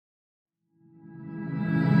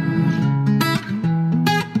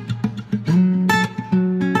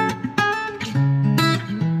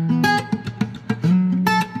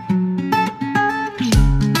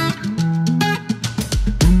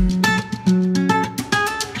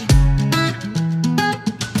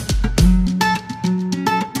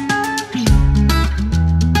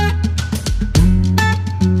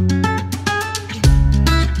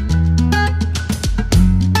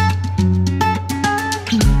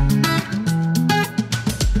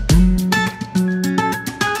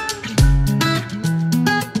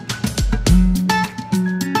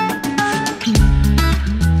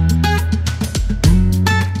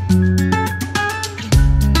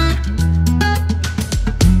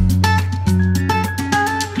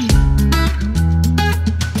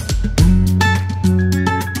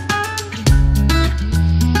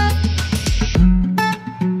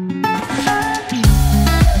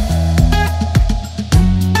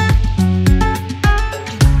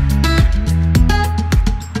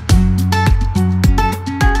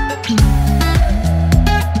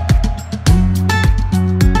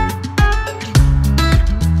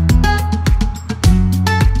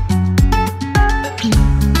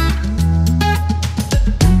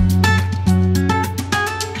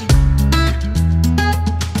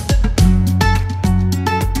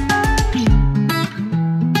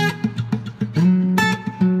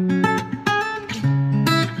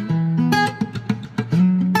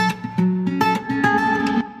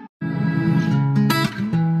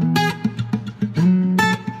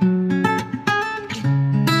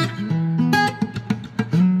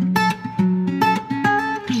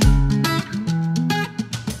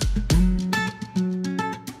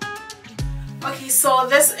So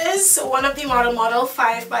this is one of the model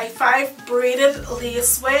 5x5 braided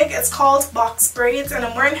lace wig. It's called box braids, and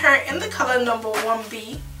I'm wearing her in the color number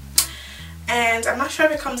 1B. And I'm not sure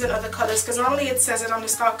if it comes in other colors because normally it says it on the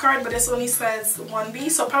stock card, but this only says 1B,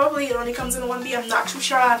 so probably it only comes in 1B. I'm not too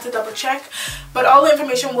sure, I have to double check, but all the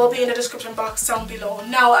information will be in the description box down below.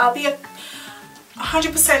 Now I'll be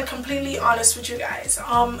 100% completely honest with you guys.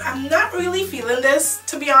 I'm not really feeling this,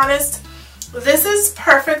 to be honest. This is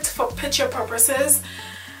perfect for picture purposes,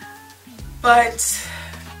 but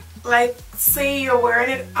like say you're wearing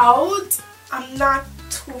it out, I'm not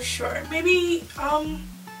too sure. Maybe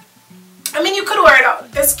I mean, you could wear it out.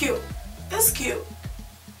 It's cute. It's cute.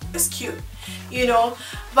 It's cute, you know.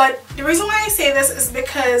 But the reason why I say this is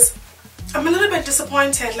because I'm a little bit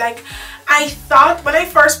disappointed. Like, I thought when I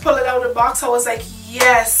first pulled it out of the box, I was like,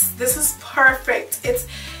 yes, this is perfect.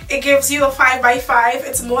 It gives you a 5x5.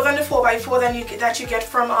 It's more than the 4x4 that you get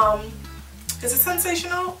from is it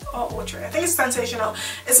Sensational? Oh, which way? I think it's Sensational.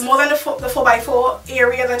 It's more than the 4x4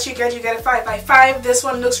 area that you get. You get a 5x5. This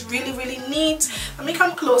one looks really, really neat. Let me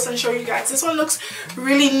come close and show you guys. This one looks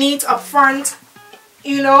really neat up front,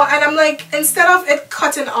 you know. And I'm like, instead of it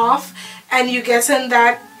cutting off and you getting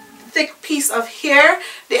that thick piece of hair,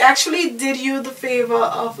 they actually did you the favor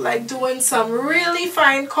of like doing some really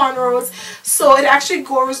fine cornrows. So it actually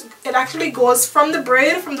goes from the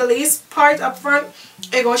braid, from the lace part up front,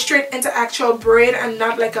 it goes straight into actual braid and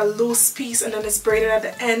not like a loose piece and then it's braided at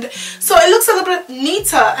the end. So it looks a little bit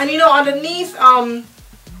neater. And you know, underneath, well,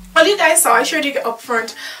 you guys saw, I showed you up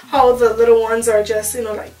front how the little ones are just, you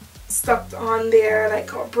know, like stuck on there,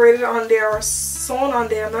 like or braided on there or sewn on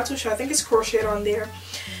there. I'm not too sure. I think it's crocheted on there.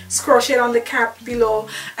 It's crocheted on the cap below.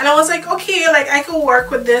 And I was like, okay, like I could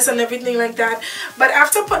work with this and everything like that. But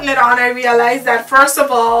after putting it on, I realized that first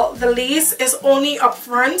of all, the lace is only up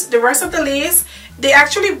front. The rest of the lace, they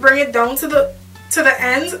actually bring it down to the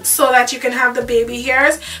end so that you can have the baby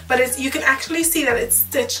hairs, but you can actually see that it's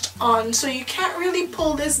stitched on, so you can't really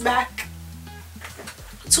pull this back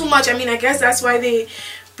too much. I mean, I guess that's why they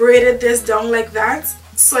braided this down like that,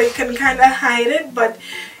 so you can kind of hide it, but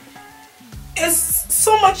it's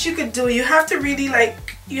so much you could do. You have to really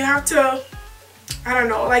like, you have to, I don't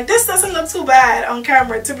know, like this doesn't look too bad on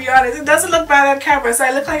camera, to be honest. It doesn't look bad on camera, so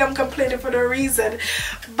I look like I'm complaining for no reason.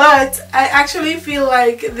 But I actually feel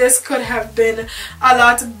like this could have been a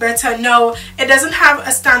lot better. No, it doesn't have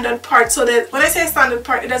a standard part. So that when I say standard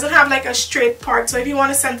part, it doesn't have like a straight part. So if you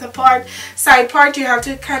want a center part, side part, you have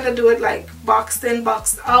to kind of do it like boxed in,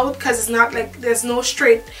 boxed out, because it's not like, there's no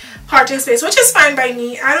straight parting space, which is fine by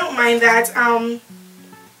me. I don't mind that.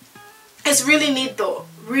 It's really neat though.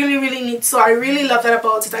 Really, really neat. So I really love that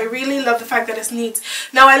about it. I really love the fact that it's neat.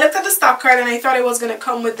 Now I looked at the stock card and I thought it was going to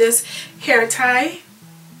come with this hair tie.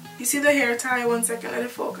 You see the hair tie? One second, let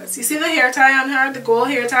it focus. You see the hair tie on her? The gold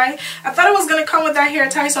hair tie? I thought it was going to come with that hair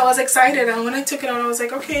tie, so I was excited. And when I took it out, I was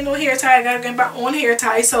like, okay, no hair tie. I got to get my own hair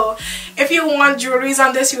tie. So if you want jewelries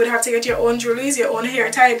on this, you would have to get your own jewelries, your own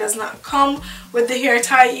hair tie. It does not come with the hair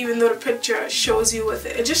tie, even though the picture shows you with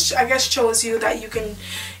it. It just, I guess, shows you that you can,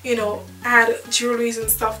 you know, add jewelries and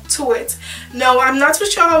stuff to it. Now, I'm not too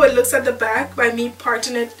sure how it looks at the back by me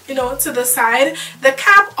parting it, you know, to the side. The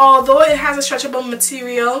cap, although it has a stretchable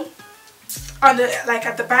material on the, like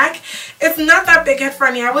at the back, it's not that big head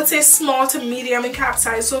friendly. I would say small to medium in cap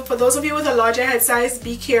size. So for those of you with a larger head size,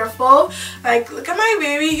 be careful. Like, look at my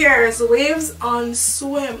baby hairs, waves on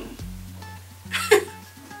swim.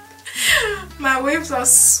 My waves are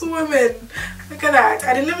swimming. Look at that.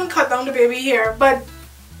 I didn't even cut down the baby hair, but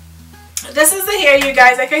this is the hair, you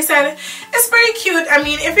guys. Like I said, it's very cute. I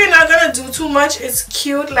mean, if you're not gonna do too much, it's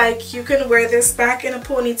cute. Like, you can wear this back in a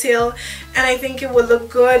ponytail and I think it will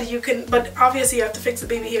look good. You can, but obviously you have to fix the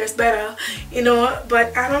baby hairs better, you know.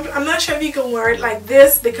 But I'm not sure if you can wear it like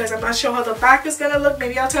this because I'm not sure how the back is gonna look.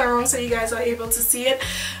 Maybe I'll turn around so you guys are able to see it.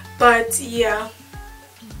 But yeah,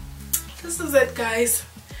 this is it, guys.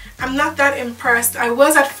 I'm not that impressed. I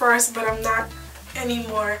was at first, but I'm not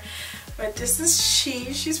anymore. But this is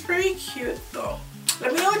she's pretty cute though.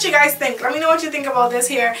 Let me know what you guys think. Let me know what you think about this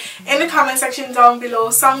hair in the comment section down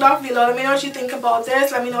below. Sound off below. Let me know what you think about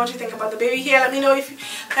this. Let me know what you think about the baby hair. Let me know if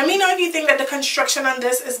you think that the construction on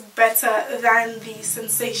this is better than the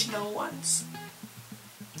Sensational ones.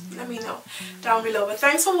 Let me know down below. But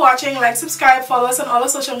thanks for watching. Like, subscribe, follow us on all our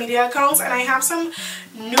social media accounts, and I have some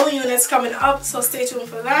new units coming up, so stay tuned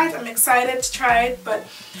for that. I'm excited to try it. But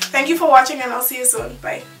thank you for watching and I'll see you soon.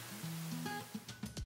 Bye.